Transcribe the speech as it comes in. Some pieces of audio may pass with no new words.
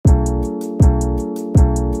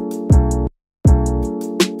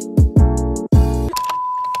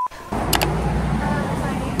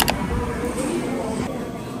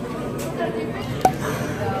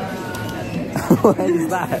What is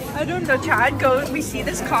that? I don't know. Chad goes, we see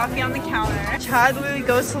this coffee on the counter. Chad literally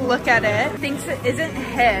goes to look at it, thinks it isn't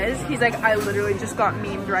his. He's like, I literally just got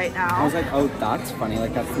memed right now. I was like, oh, that's funny.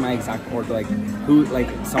 Like, that's my exact order. Like, who, like,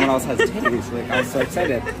 someone else has titties. Like, I was so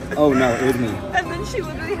excited. Oh, no, it was me. And then she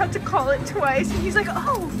literally had to call it twice. And he's like,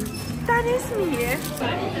 oh, that is me.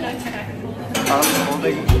 I was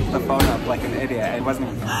holding the phone up like an idiot. It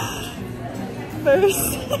wasn't me. First.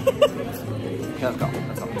 Okay, let's go.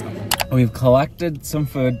 Let's go. We've collected some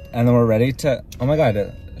food and then we're ready to, oh my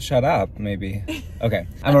God, shut up, maybe. Okay,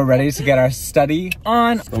 and we're ready to get our study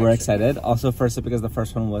on. So we're excited. Also, first sip because the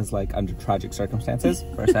first one was like under tragic circumstances.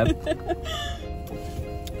 First sip.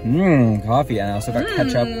 Coffee. And I also got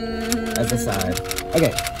ketchup as a side.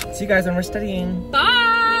 Okay, see you guys when we're studying. Bye.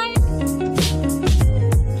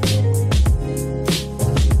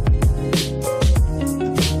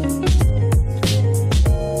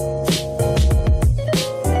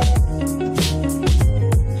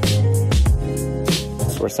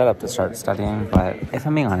 We're set up to start studying, but if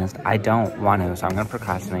I'm being honest, I don't want to, so I'm gonna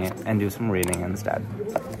procrastinate and do some reading instead.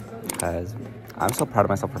 Because I'm so proud of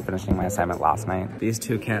myself for finishing my assignment last night. These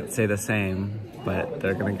two can't say the same, but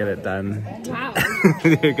they're gonna get it done. Wow.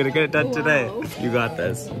 They're gonna get it done today. You got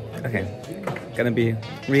this. Okay, gonna be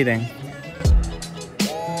reading.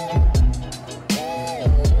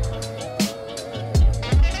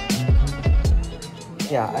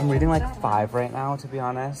 Yeah, I'm reading like 5 right now, to be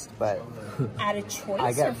honest, but Out of choice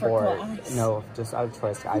I get or for bored. class? No, just out of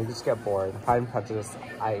choice. I just get bored. Pride and Prejudice,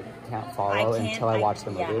 I can't follow until I watch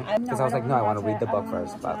the movie. Because I was like, no, I want to read the book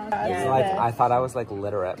first. But it's like, I thought I was like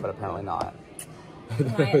literate, but apparently not.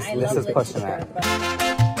 This is pushing it.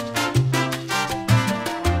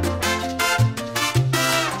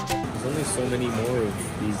 There's only so many more of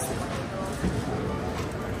these.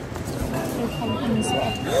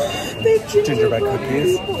 Gingerbread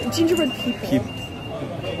cookies. Gingerbread people.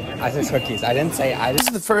 I said cookies. I didn't say I. This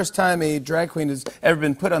is the first time a drag queen has ever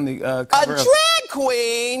been put on the cover of... A drag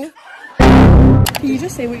queen? Can you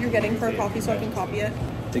just say what you're getting for a coffee so I can copy it?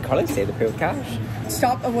 Did Carly say to pay with cash?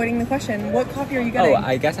 Stop avoiding the question. What coffee are you getting? Oh,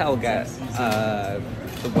 I guess I'll get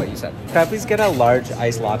what you said. Can I please get a large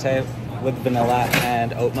iced latte with vanilla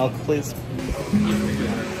and oat milk, please?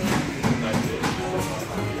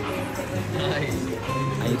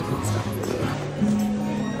 I need to put stuff.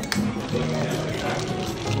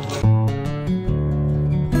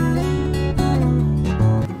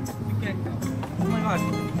 Oh my God.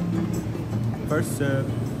 First sip.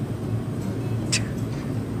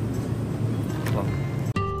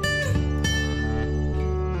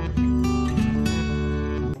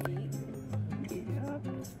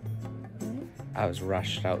 I was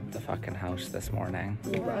rushed out the fucking house this morning.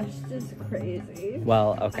 Rushed is crazy.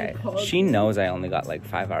 Well, okay. She knows I only got like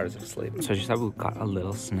 5 hours of sleep. So she said we got a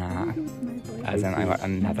little snack. As in I got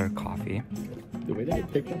another coffee. The way that I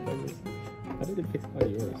picked up on this, how did it pick up on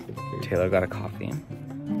yours? Taylor got a coffee.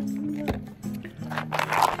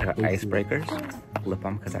 I got icebreakers. Lip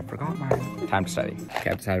balm because I forgot mine. Time to study.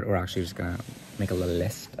 Okay, I've decided we're actually just gonna make a little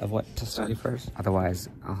list of what to study first. Otherwise,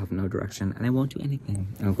 I'll have no direction and I won't do anything.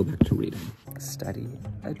 And I'll go back to reading. Study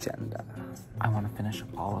agenda. I want to finish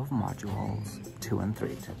all of modules 2 and 3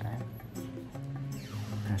 today.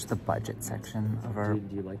 Finish the budget section of our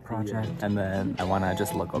project. And then I want to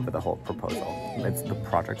just look over the whole proposal. It's the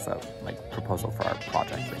project's like proposal for our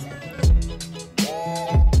project, basically.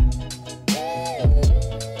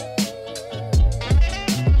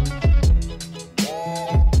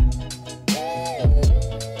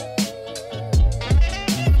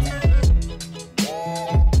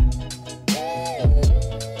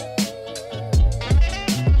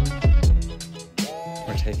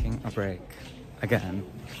 Break again.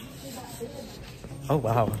 Oh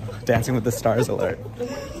wow, Dancing with the Stars alert.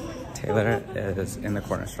 Taylor is in the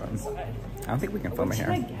cornerstone. I don't think we can film it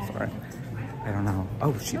here. Sorry. I don't know.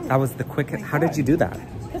 Oh, that was the quickest. How did you do that?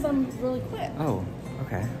 Because I'm really quick. Oh,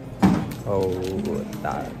 okay. Oh,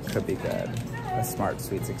 that could be good. A smart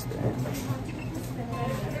sweets experience.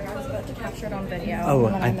 I was about to capture it on video. Oh,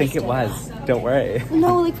 I think it was. Don't worry.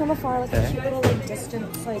 No, like from afar, like a cute little like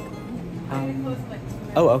distance, like.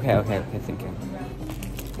 Oh, okay, thinking.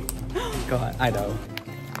 Go on, I know.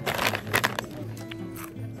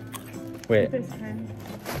 Wait. This time.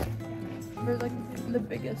 We're like the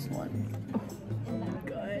biggest one.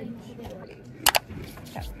 Good.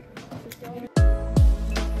 Yeah.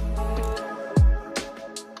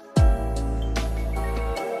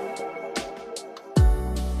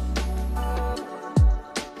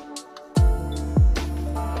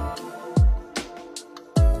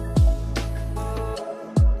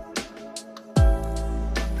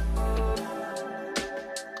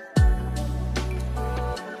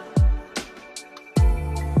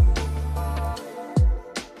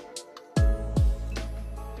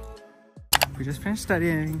 We just finished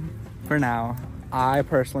studying for now. I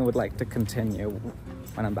personally would like to continue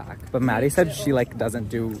when I'm back. But Maddie said she like doesn't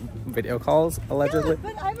do video calls allegedly.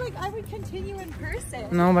 Yeah, but I'm like, I would continue in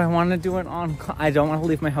person. No, but I want to do it on, I don't want to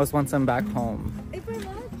leave my house once I'm back home. If we're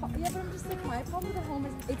not, yeah, but I'm just like, my problem with the home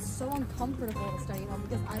is it's so uncomfortable to study at home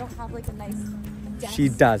because I don't have like a nice desk. She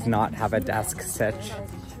does not have a desk sit. That's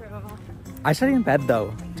true. I study in bed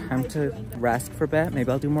though. Time to rest for a bit.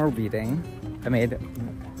 Maybe I'll do more reading. I made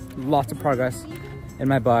lots of progress in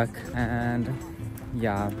my book, and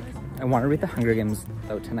yeah, I want to read the Hunger Games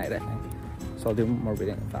though tonight, I think. So I'll do more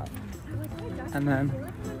reading of that. And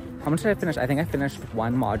then, how much did I finish? I think I finished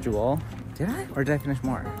 1 module. Did I? Or did I finish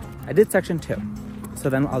more? I did section 2. So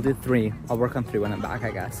then I'll do 3. I'll work on 3 when I'm back,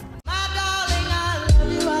 I guess.